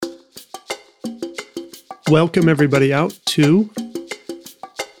Welcome everybody out to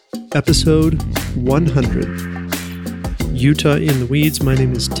episode 100, Utah in the Weeds. My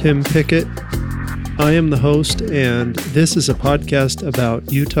name is Tim Pickett. I am the host, and this is a podcast about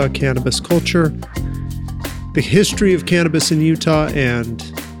Utah cannabis culture, the history of cannabis in Utah, and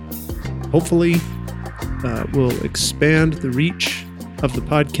hopefully we'll expand the reach of the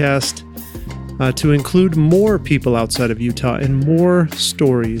podcast to include more people outside of Utah and more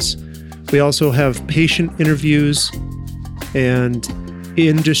stories. We also have patient interviews and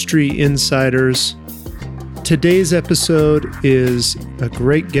industry insiders. Today's episode is a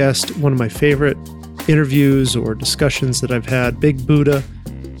great guest, one of my favorite interviews or discussions that I've had, Big Buddha.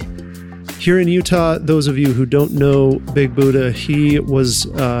 Here in Utah, those of you who don't know Big Buddha, he was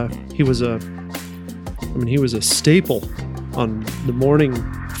a staple on the morning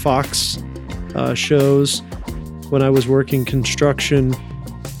Fox shows when I was working construction.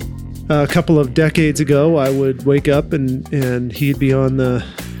 A couple of decades ago, I would wake up and he'd be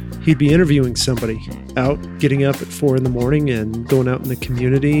interviewing somebody, getting up at 4 a.m. and going out in the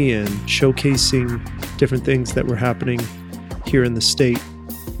community and showcasing different things that were happening here in the state.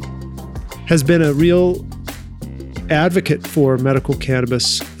 Has been a real advocate for medical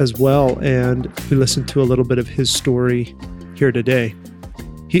cannabis as well, and we listened to a little bit of his story here today.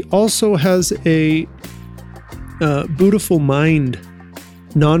 He also has a Beautiful Mind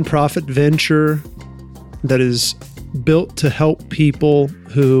nonprofit venture that is built to help people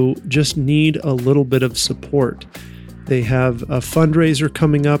who just need a little bit of support. They have a fundraiser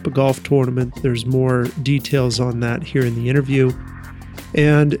coming up, a golf tournament. There's more details on that here in the interview.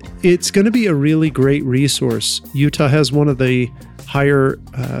 And it's going to be a really great resource. Utah has one of the higher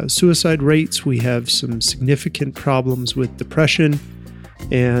suicide rates. We have some significant problems with depression,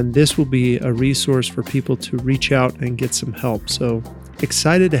 and this will be a resource for people to reach out and get some help. So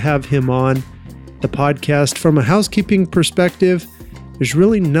excited to have him on the podcast. From a housekeeping perspective, there's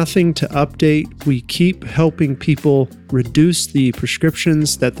really nothing to update. We keep helping people reduce the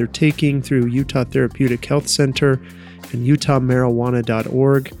prescriptions that they're taking through Utah Therapeutic Health Center and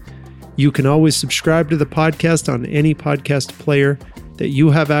utahmarijuana.org. You can always subscribe to the podcast on any podcast player that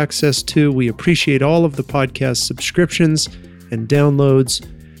you have access to. We appreciate all of the podcast subscriptions and downloads.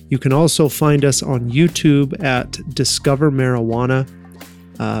 You can also find us on YouTube at Discover Marijuana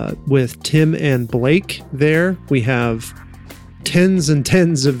with Tim and Blake there. We have tens and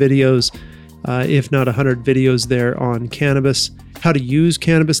tens of videos, if not 100 videos there on cannabis, how to use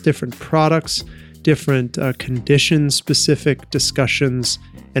cannabis, different products, different condition-specific discussions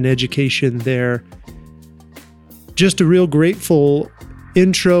and education there. Just a real grateful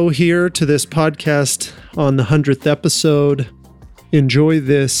intro here to this podcast on the 100th episode. Enjoy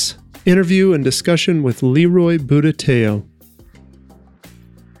this interview and discussion with Leroy Buddha-Teo.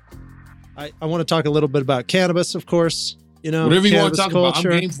 I want to talk a little bit about cannabis, of course. You know, whatever you want to talk culture.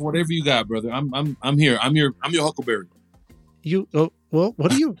 about, I'm game for whatever you got, brother. I'm here. I'm your huckleberry.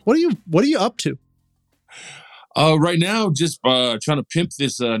 What are you up to? Right now, just trying to pimp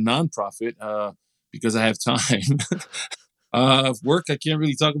this nonprofit because I have time. Work, I can't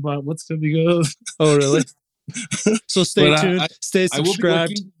really talk about what's coming up. Oh, really? So stay tuned. Stay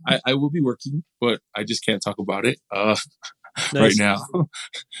subscribed. I will be working, but I just can't talk about it Nice. right now.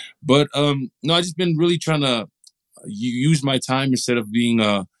 But no, I just been really trying to use my time instead of being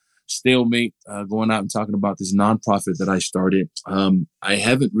a stalemate, going out and talking about this nonprofit that I started. I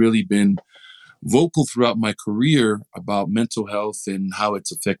haven't really been vocal throughout my career about mental health and how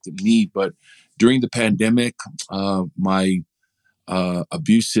it's affected me, but during the pandemic, my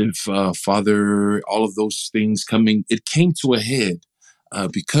abusive father, all of those things it came to a head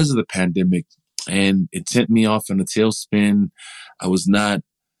because of the pandemic, and it sent me off in a tailspin. I was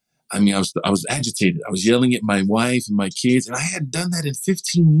agitated. I was yelling at my wife and my kids, and I hadn't done that in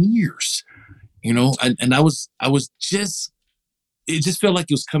 15 years, you know, and I was just, it just felt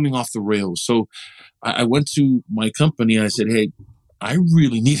like it was coming off the rails. So I went to my company and I said, hey, I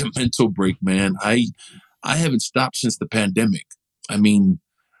really need a mental break, man. I haven't stopped since the pandemic. I mean,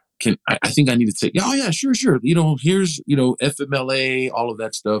 I think I need to take, oh yeah, sure. You know, here's, FMLA, all of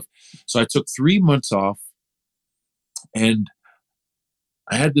that stuff. So I took 3 months off, and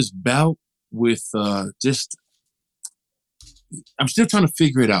I had this bout with I'm still trying to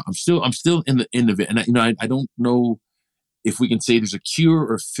figure it out. I'm still in the end of it. And I don't know if we can say there's a cure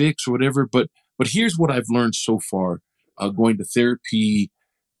or fix or whatever, but here's what I've learned so far, going to therapy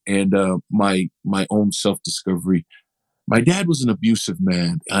and my own self-discovery. My dad was an abusive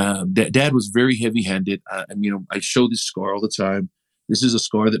man. Dad was very heavy-handed. I show this scar all the time. This is a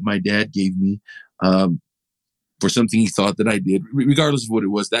scar that my dad gave me for something he thought that I did, regardless of what it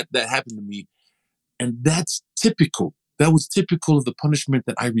was. That happened to me. And that's typical. That was typical of the punishment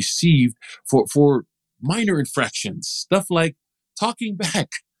that I received for minor infractions, stuff like talking back.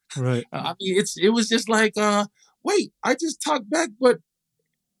 Right. I mean, it was just like, wait, I just talked back, but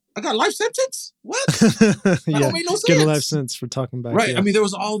I got life sentence? What? That don't make no sense. Get a life sentence for talking back. Right. Yeah. I mean, there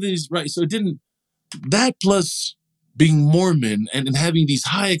was all these, right. So it didn't, that plus being Mormon and having these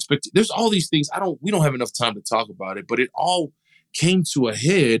high expectations, there's all these things. We don't have enough time to talk about it, but it all came to a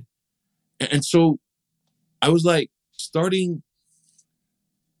head. And so I was like I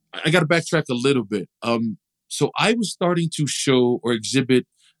got to backtrack a little bit. So I was starting to show or exhibit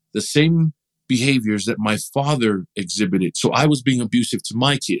the same behaviors that my father exhibited. So I was being abusive to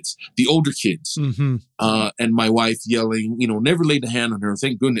my kids, the older kids, and my wife yelling, never laid a hand on her.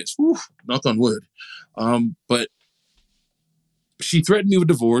 Thank goodness. Whew, knock on wood. But she threatened me with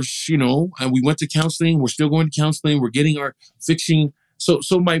divorce, and we went to counseling. We're still going to counseling. We're getting our fixing. So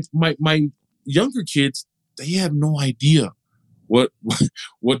my younger kids, they have no idea what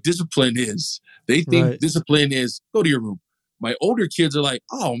discipline is. They think discipline is go to your room. My older kids are like,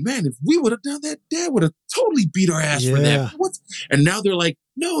 oh man, if we would have done that, Dad would have totally beat our ass for that. And now they're like,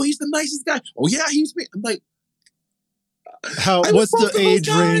 no, he's the nicest guy. Oh yeah, I'm like, what's the age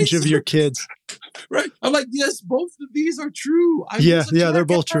range of your kids? Right. I'm like, yes, both of these are true. They're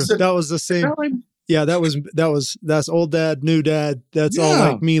both true. That was the same. Yeah, that's old dad, new dad. That's all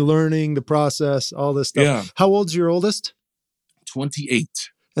like me learning the process, all this stuff. Yeah. How old's your oldest? 28.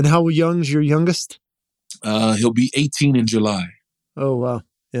 And how young's your youngest? He'll be 18 in July. Oh, wow.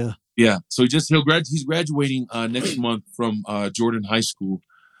 Yeah. Yeah. So he's graduating next month from Jordan High School.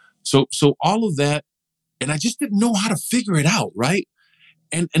 So all of that, and I just didn't know how to figure it out, right?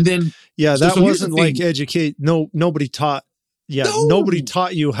 And then that wasn't like educate. No, nobody taught. Yeah, nobody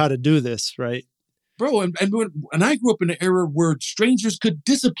taught you how to do this, right? Bro, and I grew up in an era where strangers could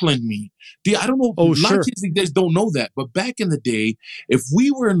discipline me. I don't know. A lot of kids these days don't know that. But back in the day, if we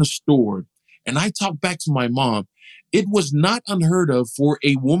were in the store and I talked back to my mom, it was not unheard of for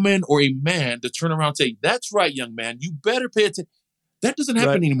a woman or a man to turn around and say, that's right, young man, you better pay attention. That doesn't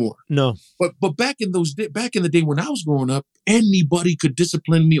happen anymore. No. But back in the day when I was growing up, anybody could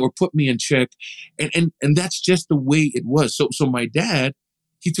discipline me or put me in check. And that's just the way it was. So my dad,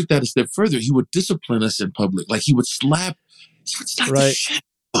 he took that a step further. He would discipline us in public. Like he would slap the shit out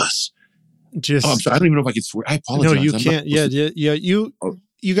of us. I'm sorry. I don't even know if I can swear. I apologize. No, you can't.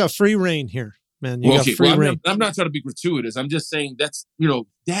 You got free reign here, man. You got free reign. I'm not trying to be gratuitous. I'm just saying that's,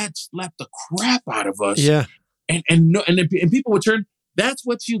 Dad slapped the crap out of us. Yeah. And people would turn, that's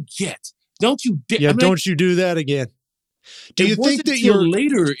what you get. Don't you don't you do that again. Do you think that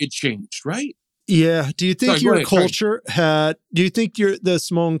later it changed, right? Yeah. Do you think your culture the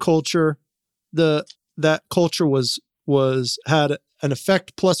Samoan culture, that culture had an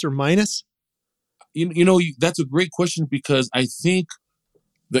effect plus or minus? That's a great question because I think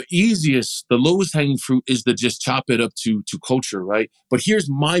the lowest hanging fruit is to just chop it up to culture, right? But here's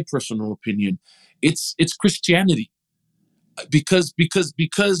my personal opinion. It's Christianity. Because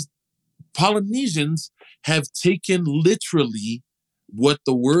Polynesians have taken literally what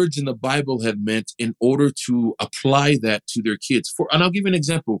the words in the Bible have meant in order to apply that to their kids. And I'll give you an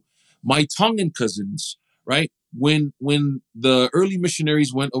example. My Tongan cousins, right? When the early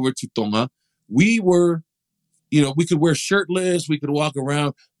missionaries went over to Tonga, we were, we could wear shirtless, we could walk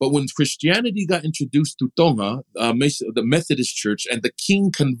around. But when Christianity got introduced to Tonga, the Methodist Church, and the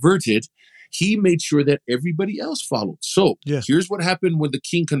king converted, he made sure that everybody else followed. So here's what happened when the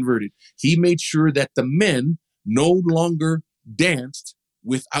king converted. He made sure that the men no longer danced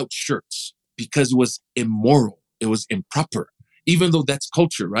without shirts because it was immoral. It was improper, even though that's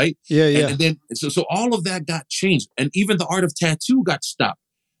culture, right? Yeah, yeah. And then, so all of that got changed. And even the art of tattoo got stopped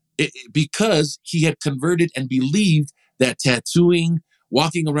because he had converted and believed that tattooing,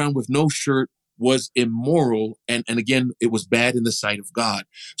 walking around with no shirt, was immoral, and again, it was bad in the sight of God.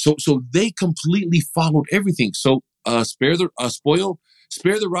 So they completely followed everything. So spare the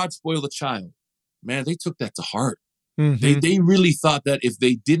rod, spoil the child. Man, they took that to heart. Mm-hmm. They really thought that if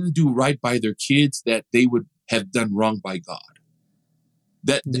they didn't do right by their kids, that they would have done wrong by God.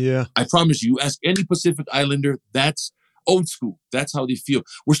 I promise you, ask any Pacific Islander, that's old school. That's how they feel.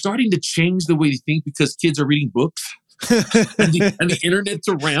 We're starting to change the way they think because kids are reading books. and the internet's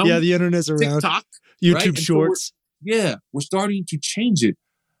around. Yeah, the internet's around. TikTok, YouTube right? Shorts. So we're starting to change it.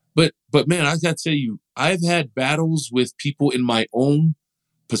 But man, I got to tell you, I've had battles with people in my own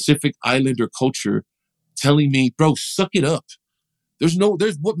Pacific Islander culture telling me, bro, suck it up. There's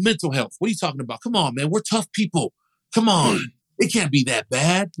what mental health? What are you talking about? Come on, man. We're tough people. Come on. It can't be that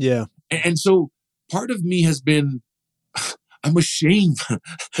bad. Yeah. And so part of me has been, I'm ashamed.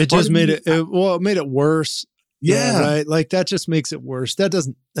 It just made it made it worse. Yeah. Right. Like that just makes it worse. That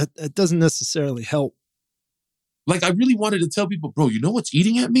doesn't necessarily help. Like I really wanted to tell people, bro, you know what's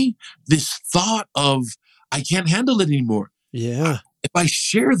eating at me? This thought of I can't handle it anymore. Yeah. If I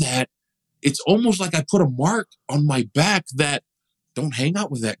share that, it's almost like I put a mark on my back that don't hang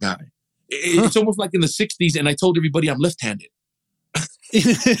out with that guy. It's almost like in the 60s and I told everybody I'm left-handed.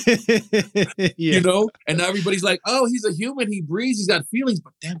 You know? And now everybody's like, oh, he's a human. He breathes. He's got feelings.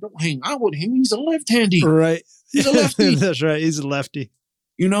 But damn, don't hang out with him. He's a left-handy. Right. He's a lefty. That's right. He's a lefty.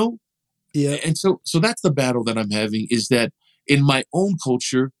 You know? Yeah. And so that's the battle that I'm having is that in my own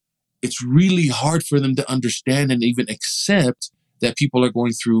culture, it's really hard for them to understand and even accept that people are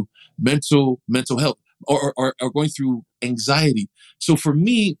going through mental health or are going through anxiety. So for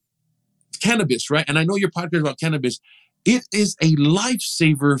me, cannabis, right? And I know your podcast about cannabis. It is a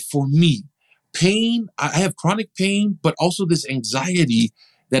lifesaver for me. Pain, I have chronic pain, but also this anxiety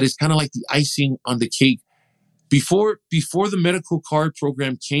that is kind of like the icing on the cake. Before the medical card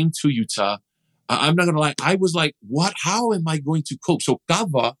program came to Utah, I'm not going to lie, I was like, what? How am I going to cope? So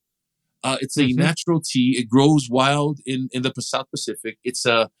kava, it's a natural tea. It grows wild in the South Pacific. It's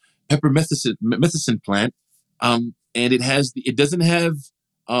a peppermethicin plant. And it doesn't have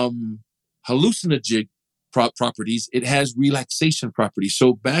hallucinogenic properties. It has relaxation properties.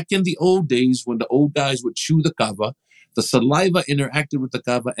 So back in the old days when the old guys would chew the kava, the saliva interacted with the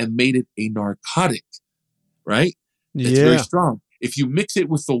kava and made it a narcotic, right? It's very strong. If you mix it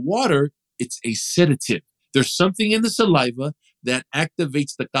with the water, it's a sedative. There's something in the saliva that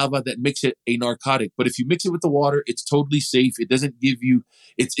activates the kava that makes it a narcotic. But if you mix it with the water, it's totally safe. It doesn't give you,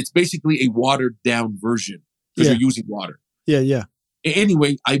 it's basically a watered down version because you're using water. Yeah.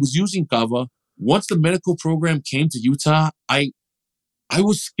 Anyway, I was using kava. Once the medical program came to Utah, I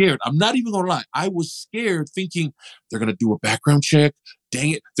was scared. I'm not even going to lie. I was scared thinking they're going to do a background check. Dang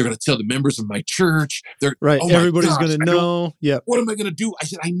it. They're going to tell the members of my church. Right. Oh everybody's going to know. Yeah. What am I going to do? I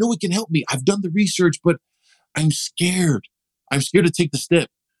said, I know it can help me. I've done the research, but I'm scared. I'm scared to take the step.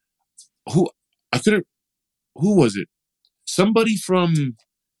 Who was it? Somebody from,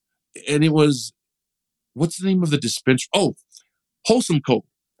 and it was, what's the name of the dispensary? Oh, Wholesome Co.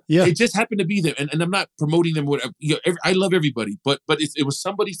 Yeah. It just happened to be there. And I'm not promoting them. Whatever. I love everybody, but it was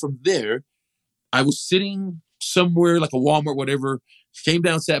somebody from there. I was sitting somewhere like a Walmart, whatever, came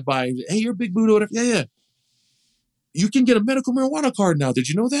down, sat by, hey, you're a big Buddha, whatever. Yeah. You can get a medical marijuana card now. Did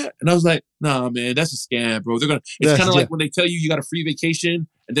you know that? And I was like, nah, man, that's a scam, bro. It's kind of like when they tell you got a free vacation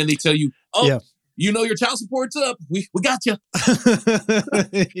and then they tell you, you know, your child support's up. We got you.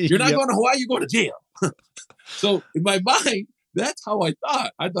 You're not going to Hawaii, you're going to jail. So in my mind, that's how I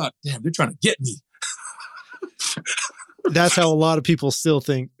thought. I thought, damn, they're trying to get me. That's how a lot of people still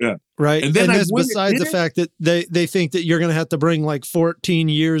think. Yeah. Right. And that's besides the fact that they think that you're going to have to bring like 14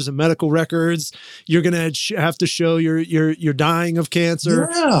 years of medical records. You're going to have to show you're dying of cancer.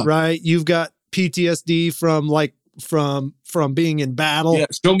 Yeah. Right. You've got PTSD from being in battle. Yeah.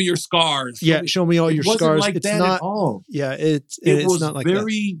 Show me your scars. Show me all your scars. Like it's that not at all. Yeah. It was not like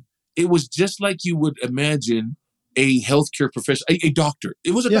that. It was just like you would imagine a healthcare professional, a doctor.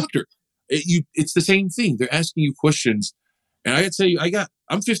 It was a doctor. It's the same thing. They're asking you questions. And I gotta tell you,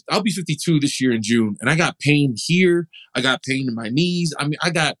 I'll be 52 this year in June, and I got pain here. I got pain in my knees. I mean,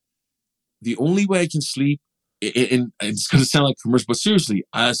 the only way I can sleep, and it's gonna sound like commercial, but seriously,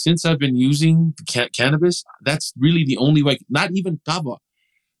 since I've been using cannabis, that's really the only way. Not even kava.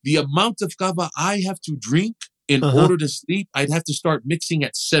 The amount of kava I have to drink in order to sleep, I'd have to start mixing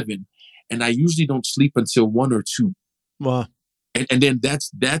at 7, and I usually don't sleep until 1 or 2. Wow. And then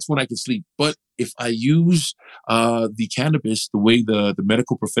that's when I can sleep. But if I use the cannabis the way the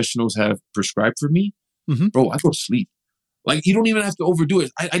medical professionals have prescribed for me, bro, I go to sleep. Like, you don't even have to overdo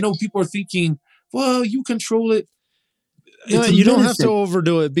it. I know people are thinking, well, you control it. No, you don't have to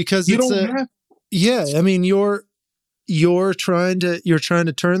overdo it because I mean, you're trying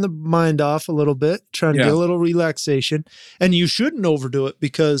to turn the mind off a little bit, trying to get a little relaxation, and you shouldn't overdo it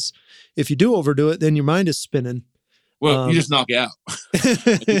because if you do overdo it, then your mind is spinning. Well, you just knock it out.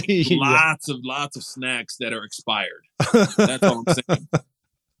 Lots of snacks that are expired. That's all I'm saying.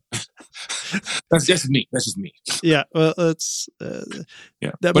 That's just me. Yeah. Well, that's but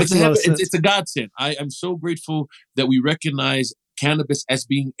it's a godsend. I am so grateful that we recognize cannabis as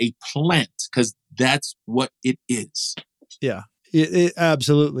being a plant because that's what it is. Yeah, it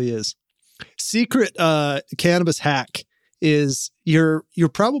absolutely is. Secret cannabis hack is you're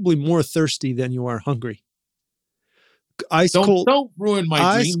probably more thirsty than you are hungry. Ice cold. Don't ruin my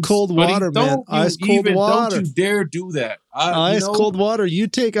ice dreams. cold water, man. Ice cold water. Don't you dare do that. Ice cold water. You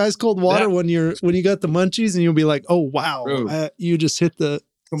take ice cold water when you got the munchies, and you'll be like, oh wow, you just hit the.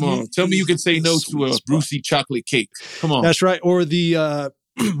 Come on, tell me you can say no to a Brucey chocolate cake. Come on. That's right. Or the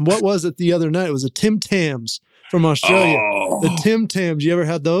what was it the other night? It was a Tim Tams from Australia. Oh. The Tim Tams. You ever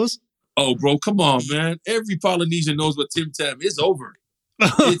had those? Oh, bro, come on, man. Every Polynesian knows what Tim Tam is. Over.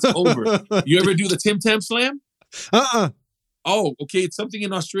 It's over. You ever do the Tim Tam slam? Oh, okay. It's something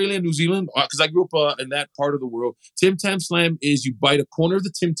in Australia and New Zealand, because I grew up in that part of the world. Tim Tam slam is you bite a corner of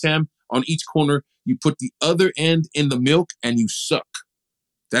the Tim Tam. On each corner, you put the other end in the milk and you suck.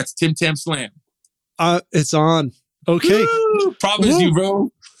 That's Tim Tam slam. It's on. Okay. Woo! Promise you, bro.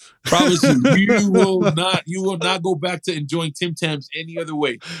 Promise you. You will not go back to enjoying Tim Tams any other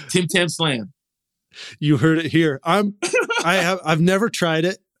way. Tim Tam slam. You heard it here. I've never tried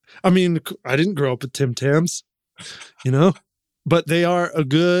it. I mean, I didn't grow up with Tim Tams, but they are a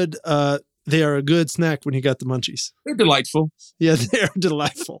good snack when you got the munchies. They're delightful. Yeah, they're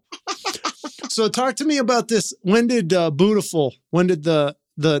delightful. So talk to me about this. When did Beautiful? When did the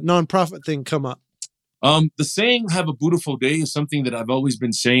nonprofit thing come up? The saying "Have a beautiful day" is something that I've always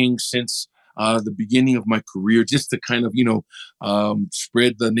been saying since the beginning of my career, just to kind of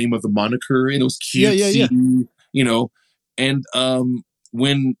spread the name of the moniker. It was cutesy, And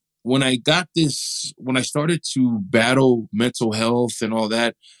when I got this, when I started to battle mental health and all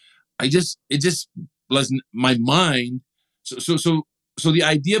that, it just was my mind. So the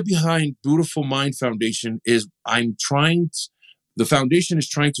idea behind Beautiful Mind Foundation is the foundation is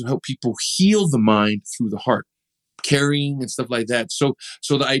trying to help people heal the mind through the heart, caring and stuff like that. So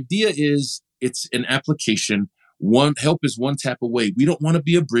the idea is it's an application. Help is one tap away. We don't want to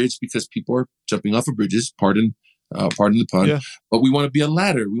be a bridge because people are jumping off of bridges. Pardon the pun. Yeah. But we want to be a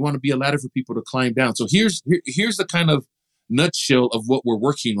ladder. We want to be a ladder for people to climb down. So here's the kind of nutshell of what we're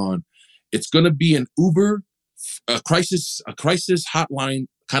working on. It's going to be an Uber, a crisis hotline,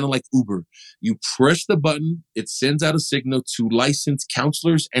 kind of like Uber. You press the button, it sends out a signal to licensed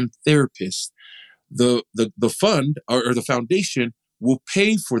counselors and therapists. The fund or the foundation will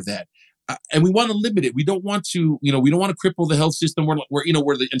pay for that. And we want to limit it. We don't want to, we don't want to cripple the health system where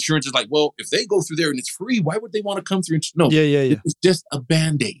the insurance is like, well, if they go through there and it's free, why would they want to come through? No, It's just a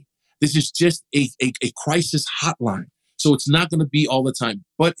Band-Aid. This is just a crisis hotline. So it's not going to be all the time,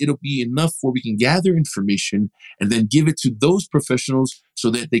 but it'll be enough where we can gather information and then give it to those professionals so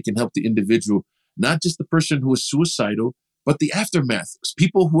that they can help the individual, not just the person who is suicidal, but the aftermath.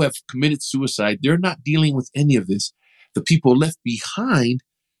 People who have committed suicide, they're not dealing with any of this. The people left behind,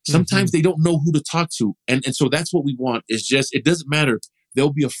 sometimes they don't know who to talk to. And so that's what we want is just, it doesn't matter.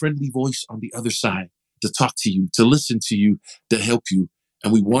 There'll be a friendly voice on the other side to talk to you, to listen to you, to help you.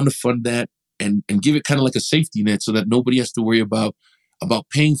 And we want to fund that and give it kind of like a safety net so that nobody has to worry about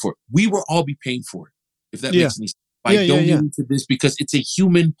paying for it. We will all be paying for it, if that makes any sense. By donating to this, because it's a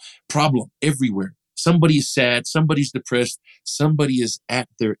human problem everywhere. Somebody is sad, somebody's depressed, somebody is at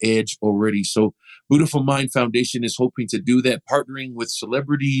their edge already. So Beautiful Mind Foundation is hoping to do that, partnering with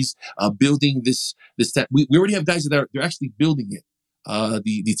celebrities, building this tech. We already have guys that they're actually building it,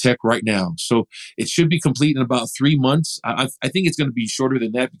 the tech right now. So it should be complete in about 3 months. I think it's going to be shorter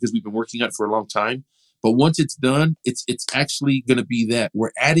than that because we've been working on it for a long time. But once it's done, it's actually going to be that.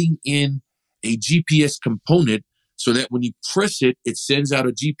 We're adding in a GPS component so that when you press it, it sends out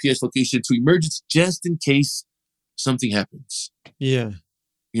a GPS location to emergency just in case something happens. Yeah.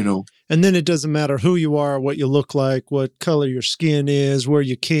 And then it doesn't matter who you are, what you look like, what color your skin is, where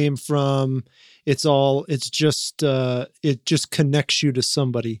you came from. It just connects you to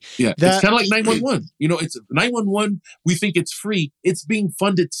somebody. Yeah. It's kind of like 911. It's 911. We think it's free. It's being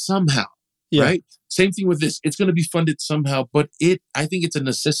funded somehow. Yeah. Right. Same thing with this. It's going to be funded somehow, but I think it's a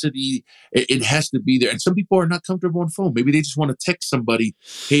necessity. It has to be there. And some people are not comfortable on phone. Maybe they just want to text somebody,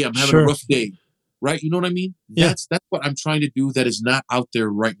 hey, I'm having a rough day. Right. You know what I mean? Yeah. That's what I'm trying to do that is not out there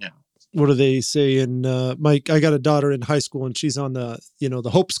right now. What do they say in Mike? I got a daughter in high school and she's on the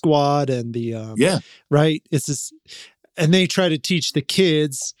Hope Squad and the right. It's this, and they try to teach the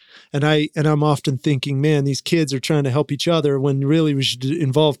kids. And I'm often thinking, man, these kids are trying to help each other when really we should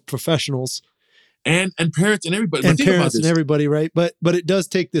involve professionals and parents and everybody. And parents and everybody, right? But it does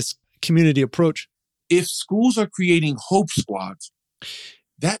take this community approach. If schools are creating Hope Squads,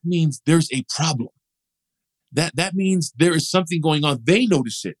 that means there's a problem. That means there is something going on. They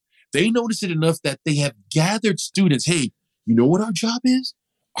notice it. They notice it enough that they have gathered students. Hey, you know what our job is?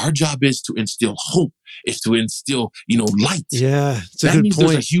 Our job is to instill hope, is to instill, light. Yeah, it's a that good means point.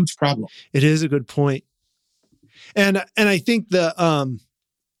 There's a huge problem. It is a good point. And I think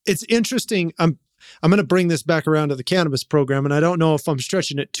it's interesting. I'm going to bring this back around to the cannabis program, and I don't know if I'm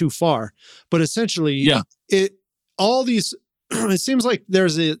stretching it too far, but essentially, it seems like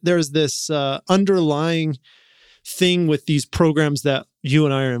there's this underlying thing with these programs that you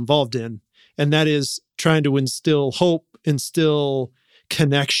and I are involved in, and that is trying to instill hope, instill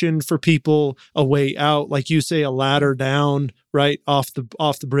connection for people, a way out, like you say, a ladder down, right off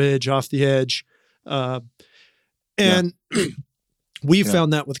the bridge, off the edge, and we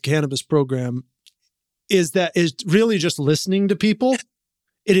found that with the cannabis program is really just listening to people.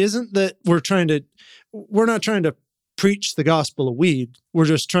 It isn't that we're not trying to preach the gospel of weed. We're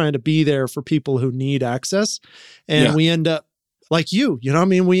just trying to be there for people who need access, and we end up like you know what I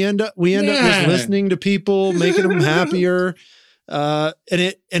mean? We end up just listening to people, making them happier. And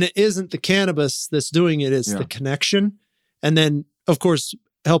it isn't the cannabis that's doing it, it's the connection. And then of course,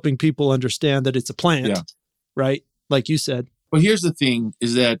 helping people understand that it's a plant, right? Like you said. But here's the thing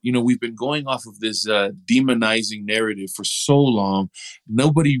is that, we've been going off of this demonizing narrative for so long.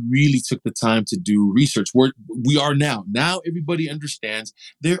 Nobody really took the time to do research. We are now. Now everybody understands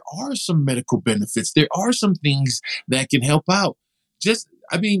there are some medical benefits. There are some things that can help out.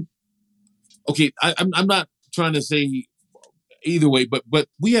 I'm not trying to say either way, but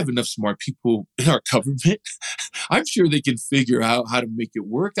we have enough smart people in our government. I'm sure they can figure out how to make it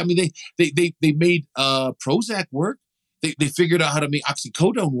work. I mean, they made Prozac work. They figured out how to make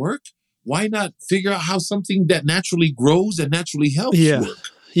oxycodone work. Why not figure out how something that naturally grows and naturally helps work?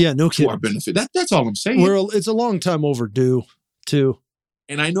 Yeah, no kidding. To our benefit. That's all I'm saying. It's a long time overdue, too.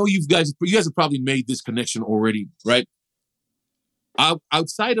 And I know you guys have probably made this connection already, right?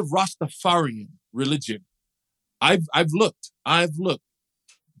 Outside of Rastafarian religion, I've looked.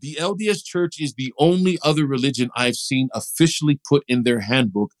 The LDS Church is the only other religion I've seen officially put in their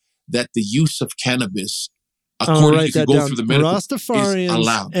handbook that the use of cannabis, according if you go through the medical, Rastafarians is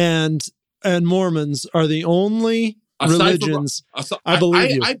allowed. And Mormons are the only religions. I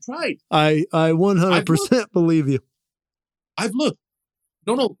believe you. I tried. I 100% believe you. I've looked.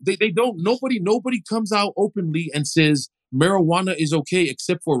 No, they don't. Nobody comes out openly and says marijuana is okay,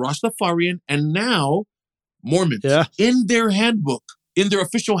 except for Rastafarian and now Mormons in their handbook, in their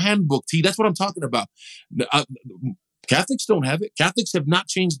official handbook. That's what I'm talking about. Catholics don't have it. Catholics have not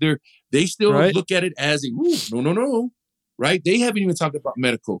changed they still look at it as no, right? They haven't even talked about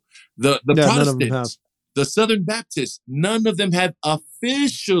medical. The Protestants, the Southern Baptists, none of them have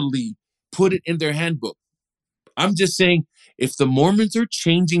officially put it in their handbook. I'm just saying, if the Mormons are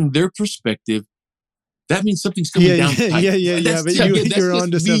changing their perspective, that means something's coming down the pipe. But you're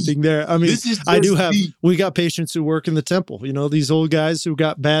onto something there. I mean, we got patients who work in the temple, these old guys who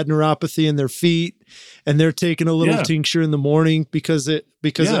got bad neuropathy in their feet, and they're taking a little tincture in the morning because it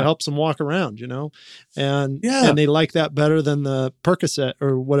helps them walk around, and they like that better than the Percocet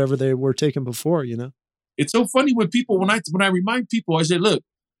or whatever they were taking before, It's so funny when I remind people, I say, look,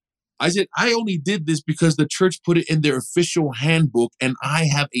 I only did this because the church put it in their official handbook and I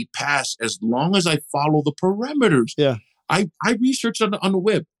have a pass as long as I follow the parameters. Yeah. I researched on the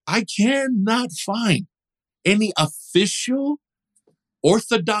web. I cannot find any official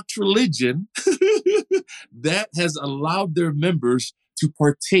Orthodox religion that has allowed their members to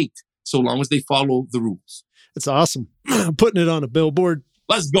partake so long as they follow the rules. It's awesome. Putting it on a billboard.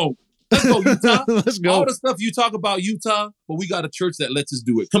 Let's go. Let's go, Utah. Let's go. All the stuff you talk about Utah, but we got a church that lets us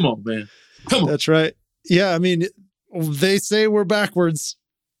do it. Come on, man. Come on. That's right. Yeah, I mean, they say we're backwards,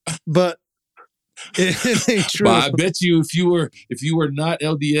 but it ain't true. But I bet you, if you were not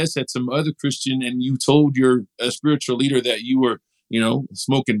LDS at some other Christian and you told your spiritual leader that you were,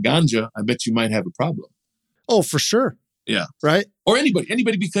 smoking ganja, I bet you might have a problem. Oh, for sure. Yeah. Right. Or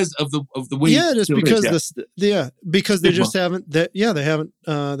anybody because of the way. Yeah, just because because they just haven't they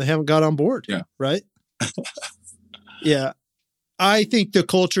haven't got on board. Yeah. Right. Yeah. I think the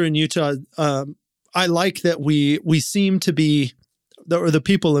culture in Utah, I like that we seem to be, or the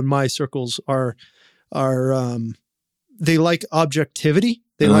people in my circles are they like objectivity.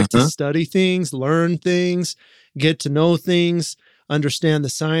 They like to study things, learn things, get to know things, understand the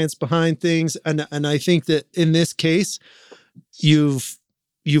science behind things. And I think that in this case, you've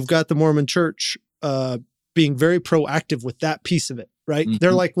got the Mormon Church being very proactive with that piece of it, right? Mm-hmm.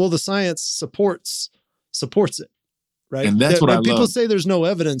 They're like, well, the science supports it, right? And that's what I love. People say there's no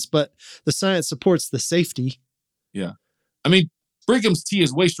evidence, but the science supports the safety. Yeah. I mean, Brigham's tea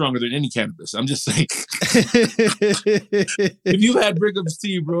is way stronger than any cannabis. I'm just saying. If you had Brigham's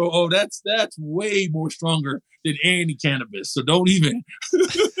tea, bro, that's way more stronger than any cannabis. So don't even.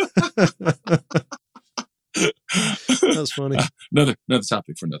 That's funny. Another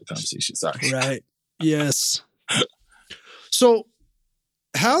topic for another conversation. Sorry. Right. Yes. So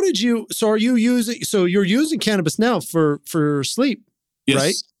how did you? So are you using? So you're using cannabis now for sleep, Yes.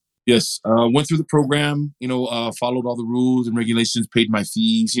 right? Yes. Went through the program, followed all the rules and regulations, paid my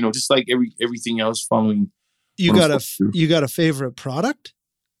fees, just like everything else following. You got a favorite product?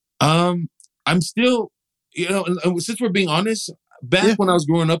 I'm still, and since we're being honest, back when I was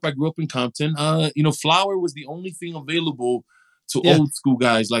growing up, I grew up in Compton. Flower was the only thing available to old school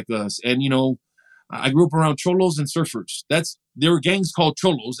guys like us. And, I grew up around cholos and surfers. There were gangs called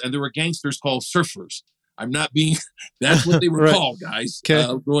cholos and there were gangsters called surfers. I'm not being, that's what they were right. called, guys,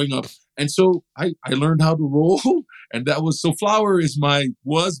 growing up. And so I learned how to roll, and so flower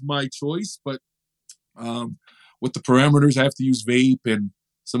was my choice. But with the parameters, I have to use vape and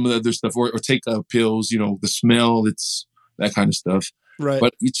some of the other stuff, or take pills, the smell, it's that kind of stuff. Right.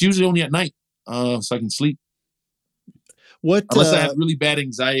 But it's usually only at night, so I can sleep. Unless I have really bad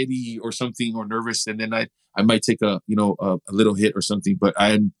anxiety or something, or nervous, and then I might take a little hit or something. But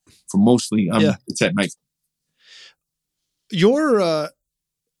it's at night. You're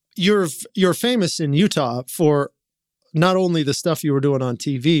famous in Utah for not only the stuff you were doing on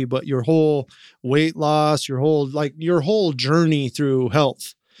TV, but your whole weight loss, your whole journey through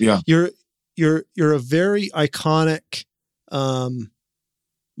health. Yeah. You're a very iconic,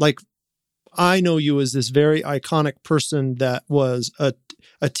 I know you as this very iconic person that was a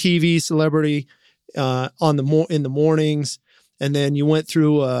TV celebrity in the mornings, and then you went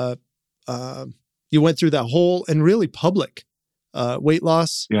through that whole and really public weight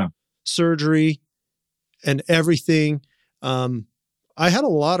loss surgery and everything. I had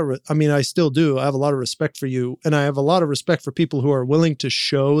I still do. I have a lot of respect for you, and I have a lot of respect for people who are willing to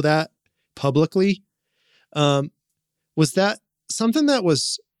show that publicly. Was that something that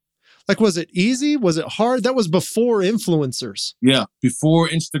was was it easy? Was it hard? That was before influencers. Yeah, before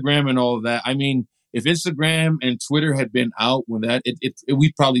Instagram and all of that. I mean, if Instagram and Twitter had been out when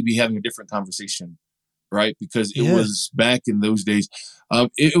we'd probably be having a different conversation, right? Because it was back in those days.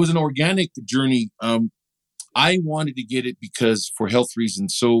 It was an organic journey. I wanted to get it because for health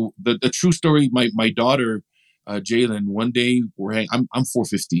reasons. So the true story, my daughter, Jalen, one day I'm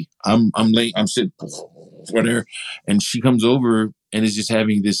 450. I'm sitting right there, and she comes over and is just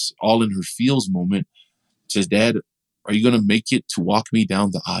having this all in her feels moment. Says, "Dad, are you gonna make it to walk me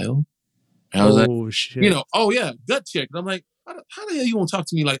down the aisle?" And I was shit. Gut check. And I'm like, how the hell you won't talk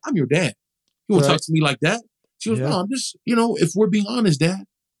to me like I'm your dad? You won't talk to me like that? She goes, no, I'm just, if we're being honest, Dad,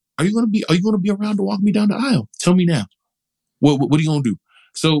 are you gonna be around to walk me down the aisle? Tell me now. What are you gonna do?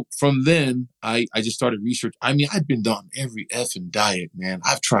 So from then, I just started research. I mean, I'd been on every effing diet, man.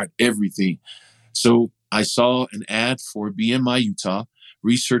 I've tried everything. So I saw an ad for BMI Utah,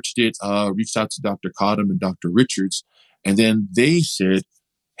 researched it, reached out to Dr. Cottom and Dr. Richards, and then they said,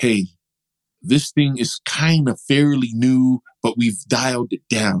 hey, this thing is kind of fairly new, but we've dialed it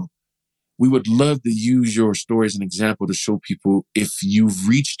down. We would love to use your story as an example to show people if you've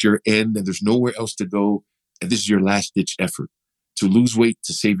reached your end and there's nowhere else to go, and this is your last ditch effort to lose weight,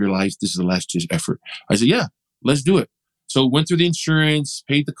 to save your life. This is the last ditch effort. I said, yeah, let's do it. So went through the insurance,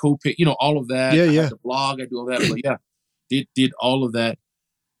 paid the copay, all of that. I had the blog, I do all that. But did all of that.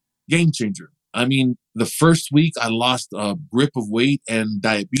 Game changer. I mean, the first week I lost a grip of weight and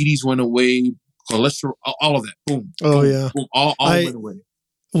diabetes went away, cholesterol, all of that. Boom. Oh, boom, yeah. Boom, all went away.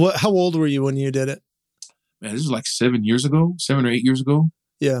 How old were you when you did it? Man, this was like 7 or 8 years ago.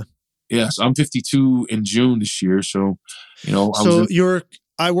 Yeah. Yeah. So I'm 52 in June this year. So,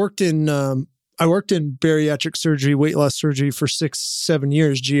 I worked in bariatric surgery, weight loss surgery for 6-7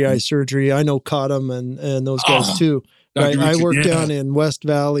 years, GI surgery. I know Cottom and those guys too. Right? I worked down in West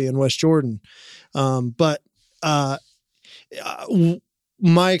Valley and West Jordan. But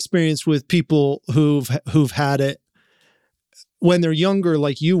my experience with people who've had it when they're younger,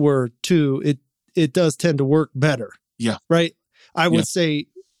 like you were too, it does tend to work better. Yeah. Right. I would say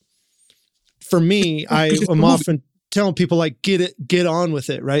for me, I'm often telling people like, get on with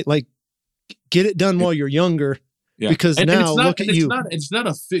it. Right. Like get it done while you're younger. Yeah. Because now look at you. It's not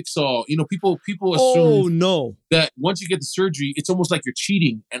a fix all. People assume that once you get the surgery, it's almost like you're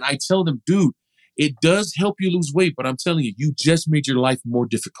cheating. And I tell them, dude, it does help you lose weight, but I'm telling you, you just made your life more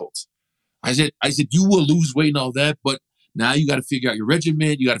difficult. I said you will lose weight and all that, but now you got to figure out your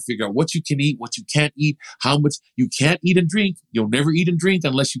regimen. You got to figure out what you can eat, what you can't eat, how much you can't eat and drink. You'll never eat and drink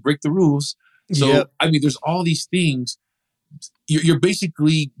unless you break the rules. So, I mean, there's all these things. You're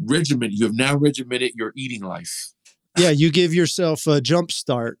basically regimented. You have now regimented your eating life. Yeah, you give yourself a jump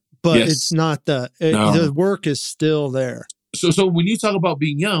start, but it's not the work is still there. So when you talk about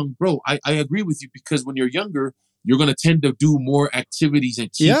being young, bro, I agree with you because when you're younger, you're going to tend to do more activities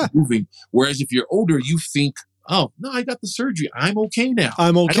and keep moving. Whereas if you're older, you think Oh, no, I got the surgery. I'm okay now.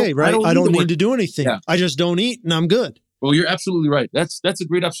 I'm okay, right? I don't need to do anything. Yeah. I just don't eat and I'm good. Well, you're absolutely right. That's a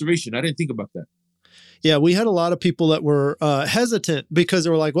great observation. I didn't think about that. Yeah, we had a lot of people that were hesitant because they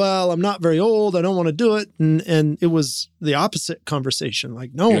were like, well, I'm not very old. I don't want to do it. And it was the opposite conversation.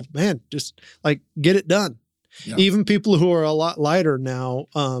 Like, no, man, just like get it done. Yeah. Even people who are a lot lighter now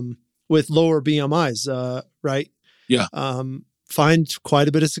with lower BMIs, right? Yeah. Find quite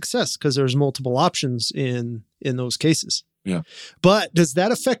a bit of success because there's multiple options in those cases. Yeah. But does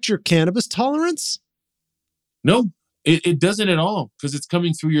that affect your cannabis tolerance? No. It doesn't at all because it's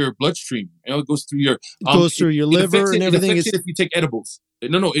coming through your bloodstream. It goes through your liver and everything. It affects it if you take edibles.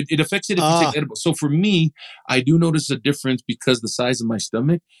 No, it affects it if you take edibles. So for me, I do notice a difference because the size of my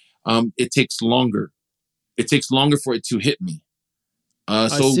stomach. It takes longer. It takes longer for it to hit me.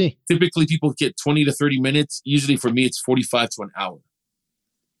 So typically people get 20 to 30 minutes. Usually for me, it's 45 to an hour.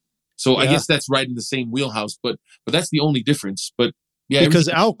 So I guess that's right in the same wheelhouse. But that's the only difference. But yeah, because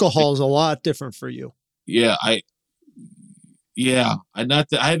alcohol is a lot different for you. Yeah, I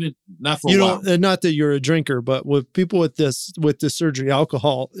haven't not for a while. Not that you're a drinker, but with people with this surgery,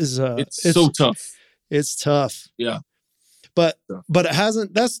 alcohol is it's so tough. It's tough. Yeah, but it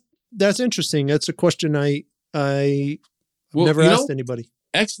hasn't. That's interesting. That's a question I never asked anybody.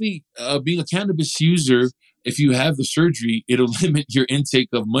 Actually, being a cannabis user, if you have the surgery, it'll limit your intake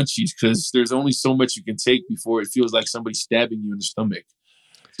of munchies because there's only so much you can take before it feels like somebody's stabbing you in the stomach.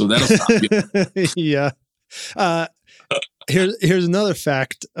 So that'll stop you. Yeah. Here's another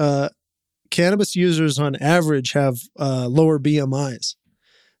fact. Cannabis users on average have lower BMIs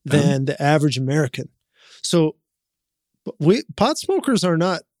than the average American. So pot smokers are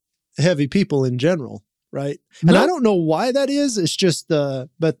not heavy people in general, right? And I don't know why that is. It's just but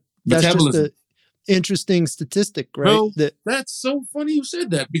that's just an interesting statistic, right? Bro, that's so funny you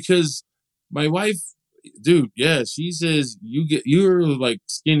said that because my wife, dude, yeah, she says you're like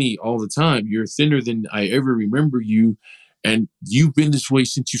skinny all the time. You're thinner than I ever remember you, and you've been this way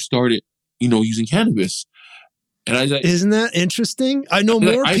since you started, using cannabis. And I like, isn't that interesting? I know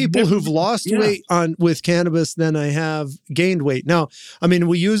more people who've lost weight with cannabis than I have gained weight. Now, I mean,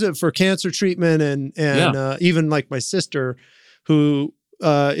 we use it for cancer treatment, and even like my sister, who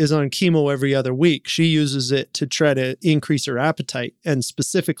is on chemo every other week. She uses it to try to increase her appetite, and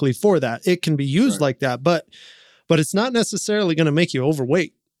specifically for that, it can be used like that. But it's not necessarily going to make you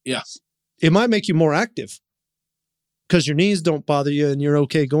overweight. Yes, it might make you more active because your knees don't bother you, and you're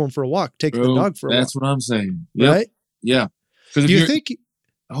okay going for a walk, taking the dog for a walk. That's what I'm saying, right? Yeah. Do you think?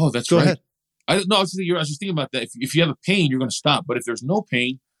 Oh, that's go ahead. I was just thinking about that. If you have a pain, you're going to stop. But if there's no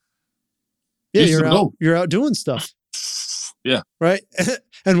pain, you're out doing stuff. Yeah. Right.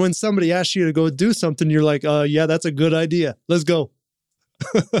 And when somebody asks you to go do something, you're like, yeah, that's a good idea. Let's go.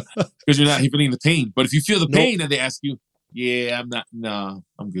 Because you're not feeling the pain. But if you feel the pain and they ask you, yeah, I'm not. No,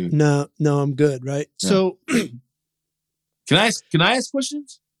 I'm good. No, I'm good. Right. Yeah. So can I ask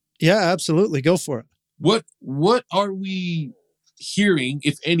questions? Yeah, absolutely. Go for it. What are we hearing,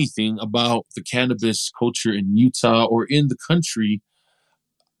 if anything, about the cannabis culture in Utah or in the country?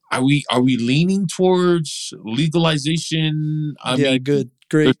 Are we leaning towards legalization? I mean, great.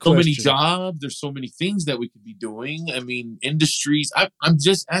 There's so question. many jobs. There's so many things that we could be doing. I mean, industries. I'm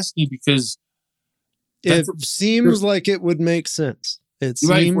just asking because it seems like it would make sense. It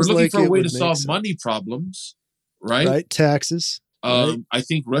seems we're looking like for a way to solve money problems, right? Right, taxes. Right. I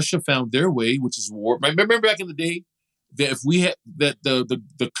think Russia found their way, which is war. Remember back in the day that if we had that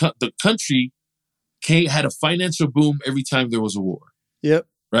the country had a financial boom every time there was a war. Yep.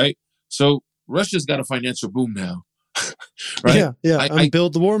 Right. So Russia's got a financial boom now. Right. Yeah.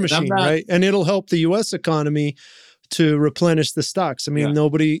 Build the war machine, right? And it'll help the U.S. economy to replenish the stocks. I mean,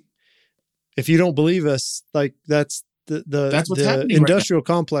 nobody. If you don't believe us, like that's the industrial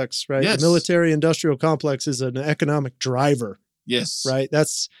complex, right? Yes. The military industrial complex is an economic driver. Yes. Right.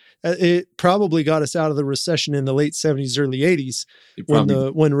 It probably got us out of the recession in the late 70s, early 80s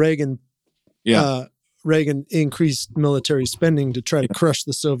when Reagan Reagan increased military spending to try to crush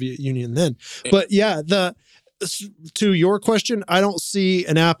the Soviet Union then. But to your question, I don't see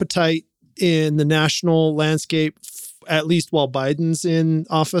an appetite in the national landscape, at least while Biden's in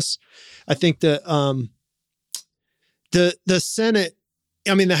office. I think that the Senate,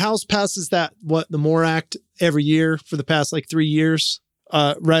 I mean, the House passes the MORE Act every year for the past 3 years,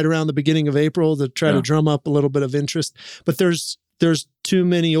 right around the beginning of April to try to drum up a little bit of interest. But there's too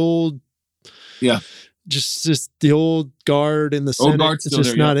many old, just the old guard in the Senate. It's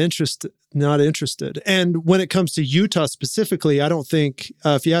just not interested. And when it comes to Utah specifically, I don't think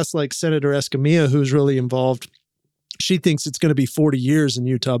if you ask Senator Escamilla, who's really involved, she thinks it's going to be 40 years in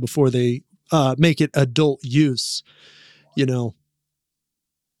Utah before they make it adult use, you know.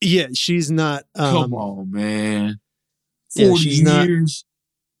 Yeah, she's not. Come on, man. 40 yeah, she's years.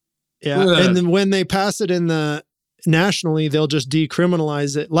 Yeah, Ugh. and then when they pass it nationally, they'll just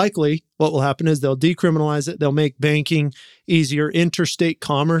decriminalize it. Likely, what will happen is they'll decriminalize it. They'll make banking easier, interstate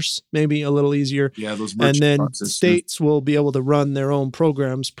commerce maybe a little easier. Yeah, those and then processes. States will be able to run their own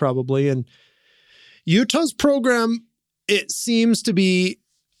programs probably. And Utah's program, it seems to be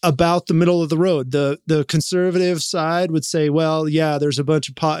about the middle of the road. The conservative side would say, well, yeah, there's a bunch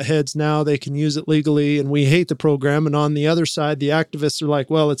of potheads now. They can use it legally, and we hate the program. And on the other side, the activists are like,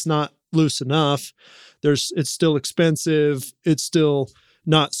 well, it's not loose enough. It's still expensive. It's still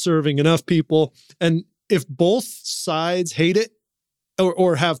not serving enough people. And if both sides hate it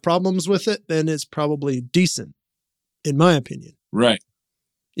or have problems with it, then it's probably decent, in my opinion. Right.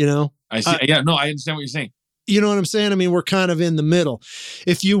 You know? I see. I understand what you're saying. You know what I'm saying? I mean, we're kind of in the middle.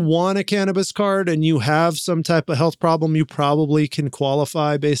 If you want a cannabis card and you have some type of health problem, you probably can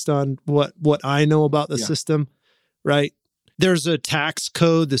qualify based on what I know about the system, right? There's a tax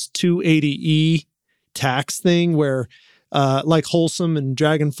code, this 280E tax thing where like Wholesome and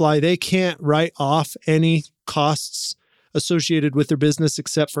Dragonfly, they can't write off any costs associated with their business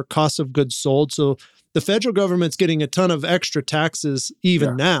except for cost of goods sold. So the federal government's getting a ton of extra taxes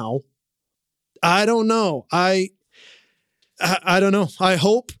even now. I don't know. I don't know. I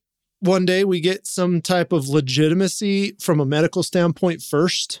hope one day we get some type of legitimacy from a medical standpoint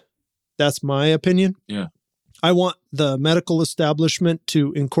first. That's my opinion. Yeah. I want the medical establishment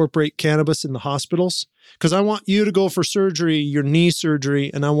to incorporate cannabis in the hospitals because I want you to go for surgery, your knee surgery,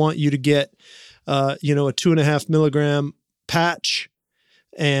 and I want you to get, a 2.5 milligram patch.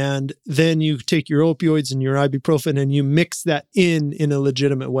 And then you take your opioids and your ibuprofen and you mix that in a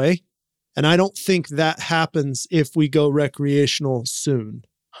legitimate way. And I don't think that happens if we go recreational soon.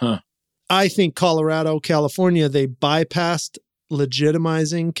 Huh. I think Colorado, California, they bypassed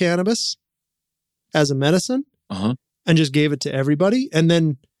legitimizing cannabis as a medicine and just gave it to everybody. And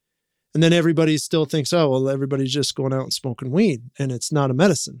then everybody still thinks, oh, well, everybody's just going out and smoking weed and it's not a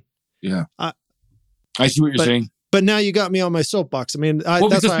medicine. Yeah. I see what you're saying. But now you got me on my soapbox. I mean,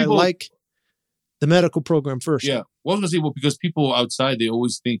 that's why I like the medical program first. Yeah. Well, I was going to say, because people outside, they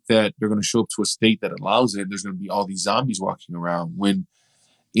always think that they're going to show up to a state that allows it. And there's going to be all these zombies walking around when,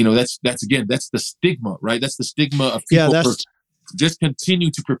 that's the stigma, right? That's the stigma of people just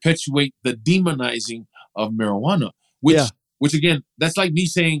continue to perpetuate the demonizing of marijuana, which again, that's like me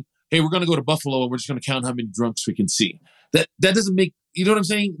saying, hey, we're going to go to Buffalo and we're just going to count how many drunks we can see. That doesn't make, you know what I'm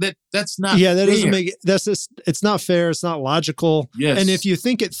saying? That's not that fair. Doesn't make, that's just, it's not fair. It's not logical. Yes. And if you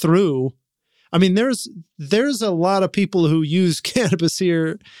think it through, I mean, there's a lot of people who use cannabis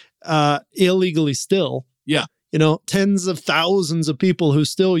here illegally still. Yeah. Tens of thousands of people who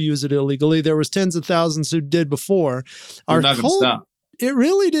still use it illegally. There was tens of thousands who did before. We're not going to stop. It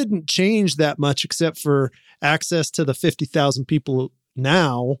really didn't change that much except for access to the 50,000 people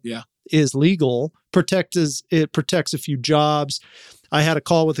now is legal. It protects a few jobs. I had a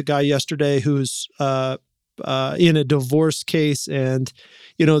call with a guy yesterday who's in a divorce case, and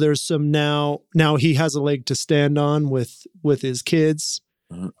there's some now he has a leg to stand on with his kids,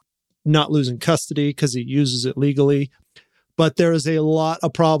 not losing custody because he uses it legally. But there is a lot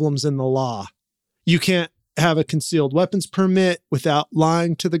of problems in the law. You can't have a concealed weapons permit without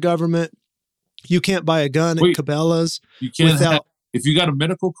lying to the government. You can't buy a gun at Cabela's. You can't if you got a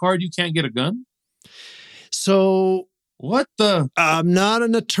medical card, you can't get a gun. So what the? I'm not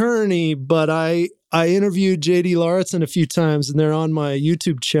an attorney, but I interviewed JD Lauritsen a few times, and they're on my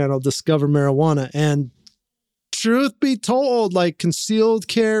YouTube channel, Discover Marijuana. And truth be told, like concealed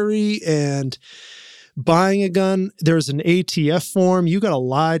carry and buying a gun, there's an ATF form. You got to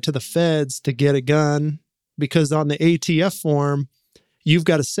lie to the feds to get a gun, because on the ATF form, you've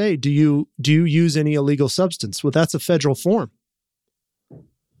got to say, do you use any illegal substance? Well, that's a federal form.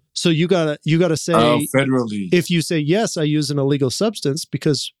 So you gotta say federally. If you say yes, I use an illegal substance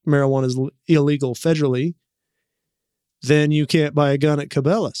because marijuana is illegal federally, then you can't buy a gun at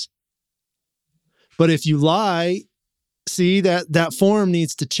Cabela's. But if you lie, see that form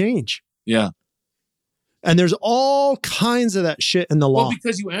needs to change. Yeah. And there's all kinds of that shit in the law. Well,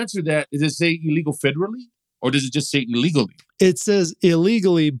 because you answered that, does it say illegal federally or does it just say illegally? It says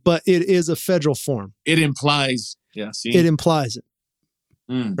illegally, but it is a federal form. It implies, it implies it.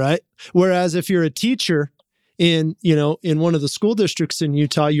 Right. Whereas if you're a teacher in one of the school districts in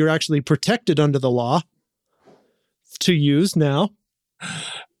Utah, you're actually protected under the law to use now.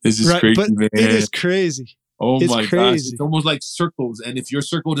 This is crazy, but man. It is crazy. Oh my gosh. It's almost like circles. And if your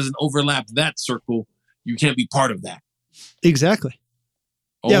circle doesn't overlap that circle, you can't be part of that. Exactly.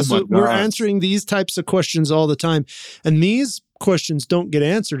 Oh Yeah, my so we're God. answering these types of questions all the time. And these questions don't get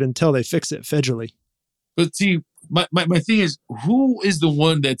answered until they fix it federally. But see, my thing is, who is the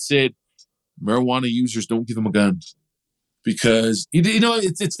one that said marijuana users don't give them a gun? Because it's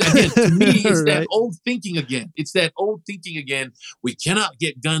again, to me, it's that Right. old thinking again. It's that old thinking again. We cannot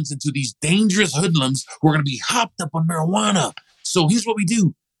get guns into these dangerous hoodlums who are going to be hopped up on marijuana. So here's what we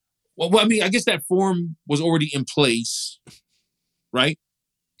do. Well, I mean, I guess that form was already in place, right?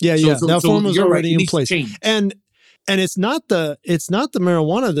 Yeah, So, yeah. That form was you're right. already It in needs to place. change. And it's not the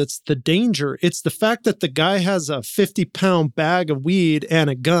marijuana that's the danger. It's the fact that the guy has a 50-pound bag of weed and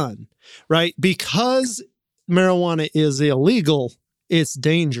a gun, right? Because marijuana is illegal, it's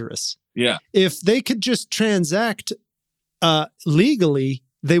dangerous. Yeah. If they could just transact legally,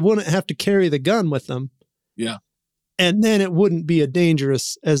 they wouldn't have to carry the gun with them. Yeah. And then it wouldn't be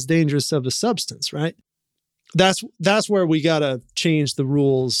as dangerous of a substance, right? That's where we got to change the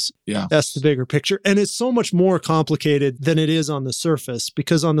rules. Yeah. That's the bigger picture. And it's so much more complicated than it is on the surface,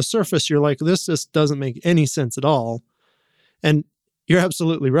 because on the surface, you're like, this just doesn't make any sense at all. And you're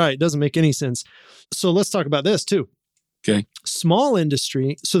absolutely right. It doesn't make any sense. So let's talk about this too. Okay. Small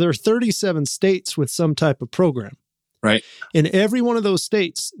industry. So there are 37 states with some type of program. Right. In every one of those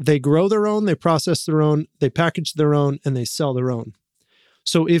states, they grow their own, they process their own, they package their own, and they sell their own.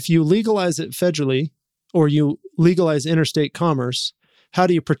 So if you legalize it federally, or you legalize interstate commerce, how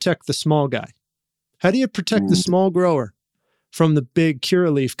do you protect the small guy? How do you protect the small grower from the big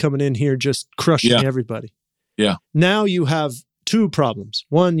Curaleaf coming in here just crushing everybody? Yeah. Now you have two problems.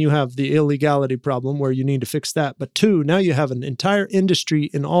 One, you have the illegality problem where you need to fix that. But two, now you have an entire industry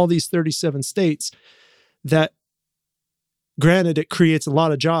in all these 37 states that, granted, it creates a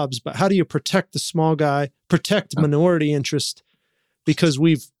lot of jobs, but how do you protect the small guy, protect minority interest? Because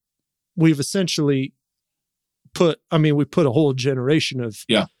we've essentially put a whole generation of,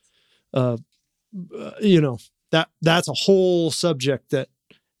 that's a whole subject that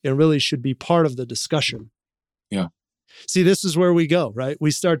really should be part of the discussion. Yeah. See, this is where we go, right?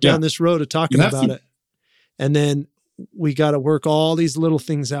 We start down this road of talking about it, and then we got to work all these little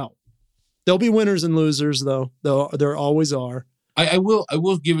things out. There'll be winners and losers, though there always are. I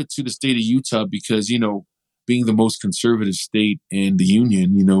will give it to the state of Utah because, being the most conservative state in the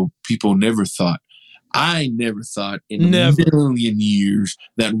union, people I never thought in a million years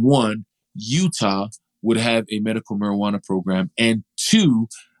that one, Utah would have a medical marijuana program. And two,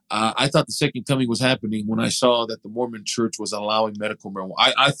 I thought the second coming was happening when I saw that the Mormon church was allowing medical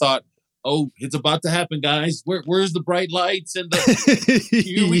marijuana. I thought, oh, it's about to happen, guys. Where's the bright lights? And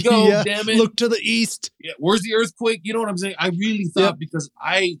here we go, damn it. Look to the east. Yeah, where's the earthquake? You know what I'm saying? I really thought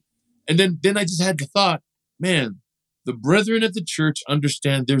and then I just had the thought, man, the brethren at the church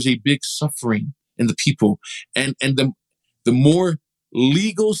understand there's a big suffering in the people. And the more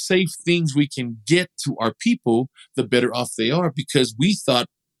legal, safe things we can get to our people, the better off they are, because we thought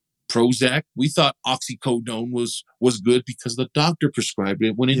Prozac, we thought oxycodone was good because the doctor prescribed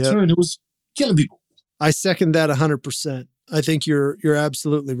it, when in turn it was killing people. I second that 100%. I think you're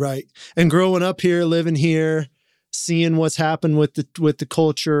absolutely right. And growing up here, living here, seeing what's happened with the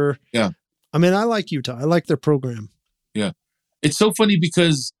culture. Yeah. I mean, I like Utah. I like their program. Yeah. It's so funny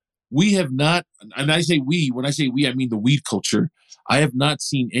because we have not, and when I say we, I mean the weed culture. I have not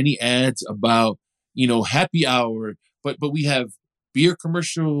seen any ads about, happy hour, but we have beer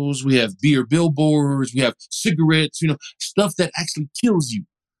commercials, we have beer billboards, we have cigarettes, stuff that actually kills you.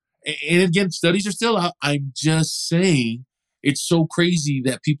 And again, studies are still out. I'm just saying, it's so crazy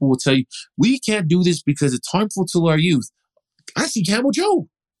that people will tell you, we can't do this because it's harmful to our youth. I see Camel Joe.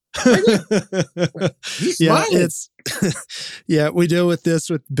 He's smiling. We deal with this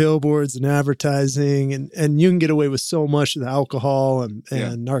with billboards and advertising, and you can get away with so much with alcohol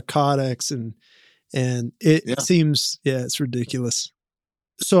and narcotics and it seems it's ridiculous.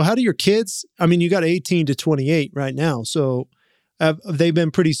 So how do your kids, I mean, you got 18 to 28 right now, so have they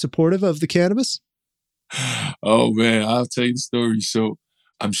been pretty supportive of the cannabis? Oh man, I'll tell you the story. So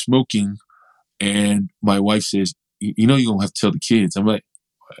I'm smoking and my wife says, you're gonna have to tell the kids. I'm like,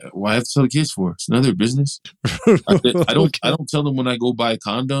 why have to tell the kids for? It's none of their business. I don't tell them when I go buy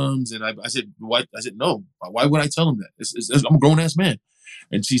condoms. And I said, why? I said, no. Why would I tell them that? I'm a grown ass man.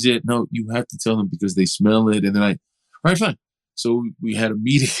 And she said, no, you have to tell them because they smell it. And then all right, fine. So we had a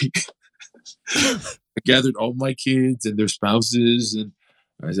meeting. I gathered all my kids and their spouses, and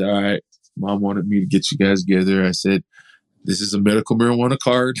I said, all right, Mom wanted me to get you guys together. I said, this is a medical marijuana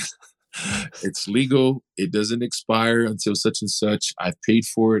card. It's legal. It doesn't expire until such and such. I've paid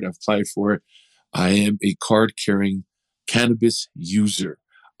for it. I've applied for it. I am a card-carrying cannabis user.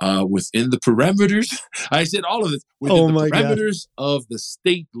 within the parameters. I said all of this within the parameters of the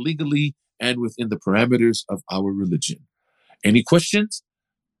state legally and within the parameters of our religion. Any questions?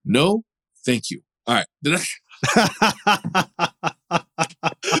 No? Thank you. All right.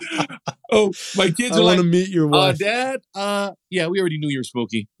 Oh, my kids are I want to meet your wife. Dad, yeah, we already knew you were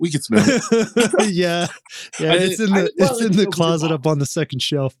smoking. We could smell it. Yeah. It's in the closet up on the second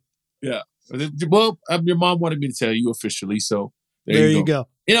shelf. Yeah. Well, your mom wanted me to tell you officially, so there you go.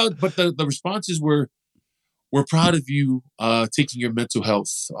 You know, but the responses were, we're proud of you taking your mental health.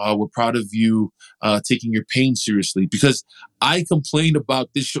 We're proud of you taking your pain seriously, because I complained about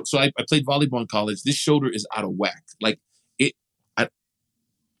this show. So I played volleyball in college. This shoulder is out of whack. Like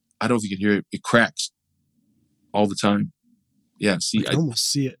I don't know if you can hear it. It cracks all the time. Yeah, see, I almost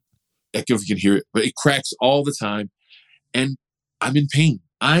see it. I don't know if you can hear it, but it cracks all the time. And I'm in pain.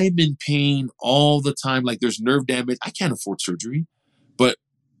 I'm in pain all the time. Like there's nerve damage. I can't afford surgery, but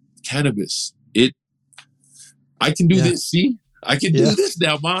cannabis, I can do this. See, I can do this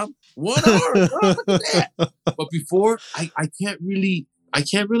now, Mom. 1 arm. Oh, look at that. But before, I can't really.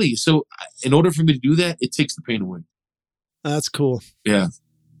 So in order for me to do that, it takes the pain away. That's cool. Yeah.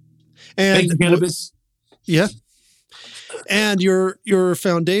 And thank you, cannabis. Yeah. And your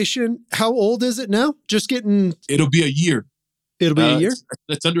foundation, how old is it now? Just getting. It'll be a year. It'll be a year?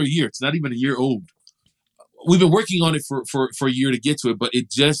 It's under a year. It's not even a year old. We've been working on it for a year to get to it, but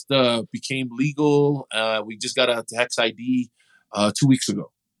it just became legal. We just got a tax ID 2 weeks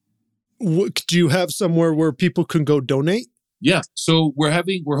ago. Do you have somewhere where people can go donate? Yeah. So we're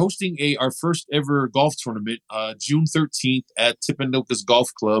hosting our first ever golf tournament June 13th at Tipanokas Golf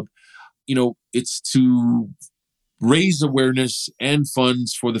Club. You know, it's to raise awareness and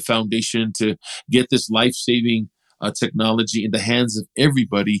funds for the foundation to get this life-saving technology in the hands of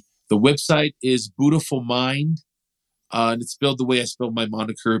everybody. The website is Beautiful Mind, and it's spelled the way I spelled my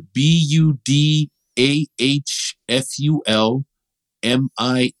moniker,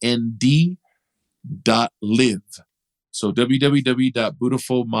 BUDAHFULMIND.live. So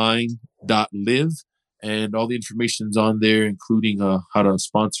www.beautifulmind.live, and all the information's on there, including how to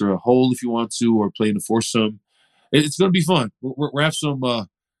sponsor a hole if you want to, or play in a foursome. It's going to be fun. We have some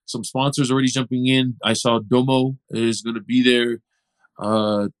sponsors already jumping in. I saw Domo is going to be there.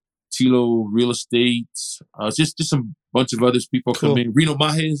 Tilo Real Estate, just some bunch of others people come in. Reno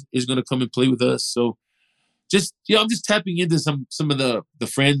Majes is going to come and play with us. So I'm just tapping into some of the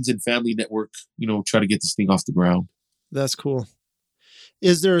friends and family network, try to get this thing off the ground. That's cool.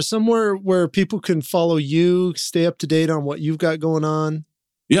 Is there somewhere where people can follow you, stay up to date on what you've got going on?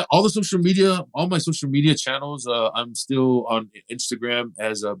 Yeah, all my social media channels. I'm still on Instagram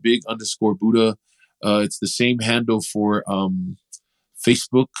as a big_Buddha. It's the same handle for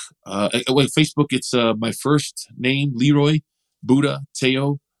Facebook. Facebook, it's my first name, Leroy Buddha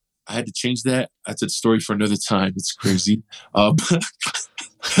Teo. I had to change that. That's a story for another time. It's crazy.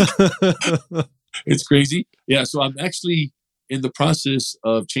 It's crazy. Yeah, so I'm actually in the process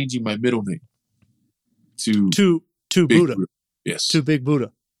of changing my middle name to Buddha. Yes. To Big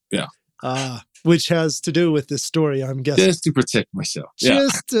Buddha. Yeah. Which has to do with this story, I'm guessing. Just to protect myself.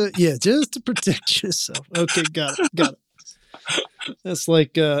 Just to protect yourself. Okay, got it. That's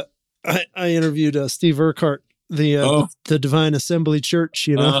like I interviewed Steve Urquhart, the Divine Assembly Church,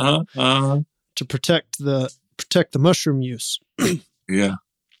 to protect the mushroom use. Yeah.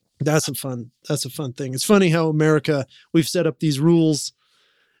 That's a fun thing. It's funny how America, we've set up these rules.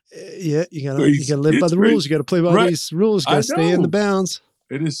 You gotta live by the rules. You gotta play by these rules. You gotta stay in the bounds.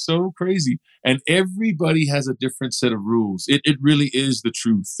 It is so crazy. And everybody has a different set of rules. It really is the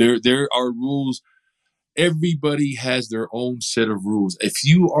truth. There are rules. Everybody has their own set of rules. If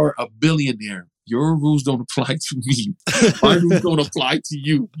you are a billionaire, your rules don't apply to me. My rules don't apply to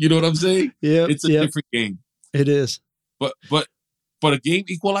you. You know what I'm saying? Yeah. It's a different game. It is. But a game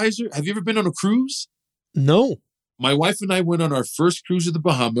equalizer? Have you ever been on a cruise? No. My wife and I went on our first cruise to the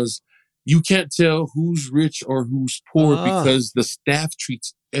Bahamas. You can't tell who's rich or who's poor because the staff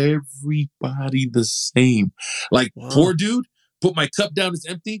treats everybody the same. Like, poor dude, put my cup down, it's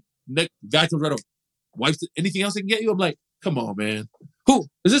empty. Next guy comes right over. Wife, anything else I can get you? I'm like, come on, man. Who?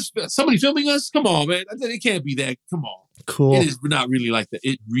 Is this somebody filming us? Come on, man. It can't be that. Come on. Cool. It is not really like that.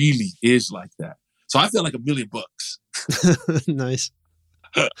 It really is like that. So I feel like $1 million. Nice.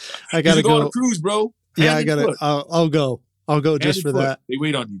 I gotta go on a cruise, bro. Yeah, I gotta. I'll go. I'll go just for that. They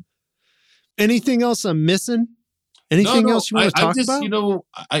wait on you. Anything else I'm missing? Anything else you want to talk about?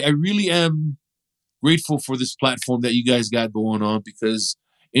 I really am grateful for this platform that you guys got going on, because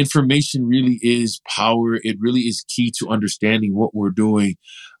information really is power. It really is key to understanding what we're doing.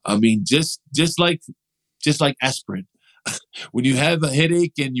 I mean, just like aspirin. when you have a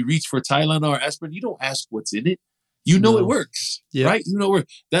headache and you reach for Tylenol or aspirin, you don't ask what's in it. You know it works, right? You know where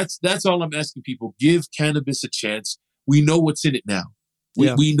that's all I'm asking people. Give cannabis a chance. We know what's in it now.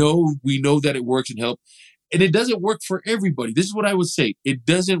 We know that it works and helps. And it doesn't work for everybody. This is what I would say. It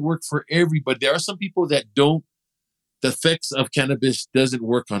doesn't work for everybody. There are some people that the effects of cannabis doesn't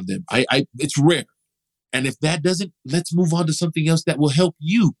work on them. It's rare. And if that doesn't, let's move on to something else that will help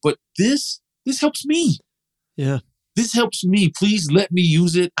you. But this helps me. Yeah. This helps me. Please let me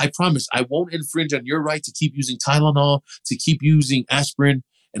use it. I promise I won't infringe on your right to keep using Tylenol, to keep using aspirin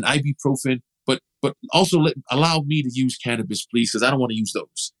and ibuprofen, but also allow me to use cannabis, please, because I don't want to use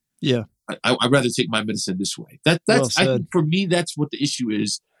those. Yeah. I'd rather take my medicine this way. That's I think for me, that's what the issue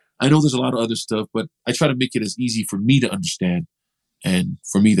is. I know there's a lot of other stuff, but I try to make it as easy for me to understand. And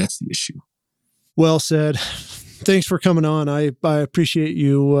for me, that's the issue. Well said. Thanks for coming on. I appreciate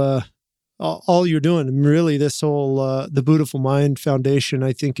you, all you're doing. And really, this whole, the Buddhiful Mind Foundation,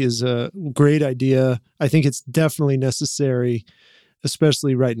 I think is a great idea. I think it's definitely necessary,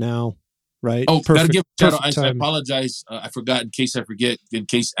 especially right now. Right. Oh, gotta give a shout out. I apologize. I forgot in case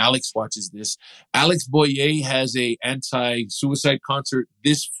Alex watches this. Alex Boyer has a anti-suicide concert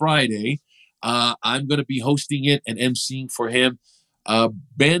this Friday. I'm going to be hosting it and emceeing for him.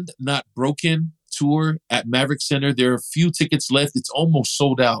 Bend Not Broken tour at Maverick Center. There are a few tickets left. It's almost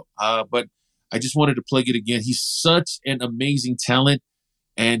sold out. But I just wanted to plug it again. He's such an amazing talent,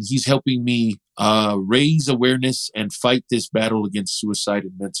 and he's helping me raise awareness and fight this battle against suicide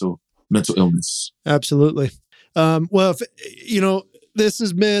and mental illness. Absolutely. Well, this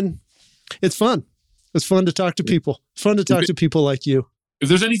has been, it's fun. It's fun to talk to people. It's fun to talk to people like you. If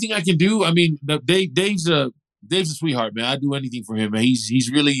there's anything I can do, I mean, Dave's a sweetheart, man. I'd do anything for him. He's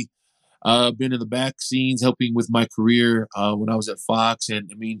really been in the back scenes helping with my career when I was at Fox. And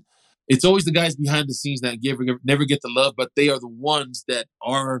I mean, it's always the guys behind the scenes that never get the love, but they are the ones that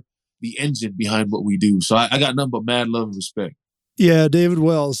are the engine behind what we do. So I got nothing but mad love and respect. Yeah, David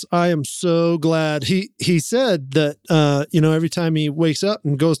Wells. I am so glad. He said that, every time he wakes up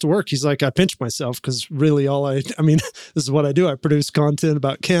and goes to work, he's like, I pinch myself because really this is what I do. I produce content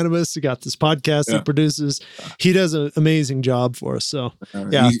about cannabis. He got this podcast he produces. He does an amazing job for us. So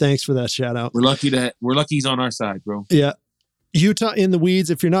thanks for that shout out. We're lucky he's on our side, bro. Yeah. Utah in the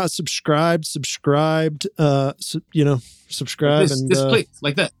Weeds. If you're not subscribed, subscribe and just click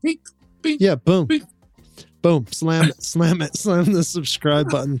like that. Bing, bing, yeah. Boom. Bing. Boom, slam it, slam the subscribe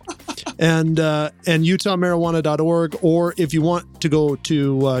button. And utahmarijuana.org, or if you want to go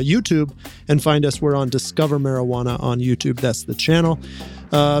to YouTube and find us, we're on Discover Marijuana on YouTube. That's the channel.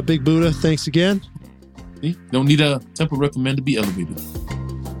 Big Buddha, thanks again. Don't need a temple recommend to be elevated.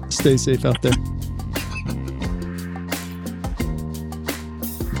 Stay safe out there.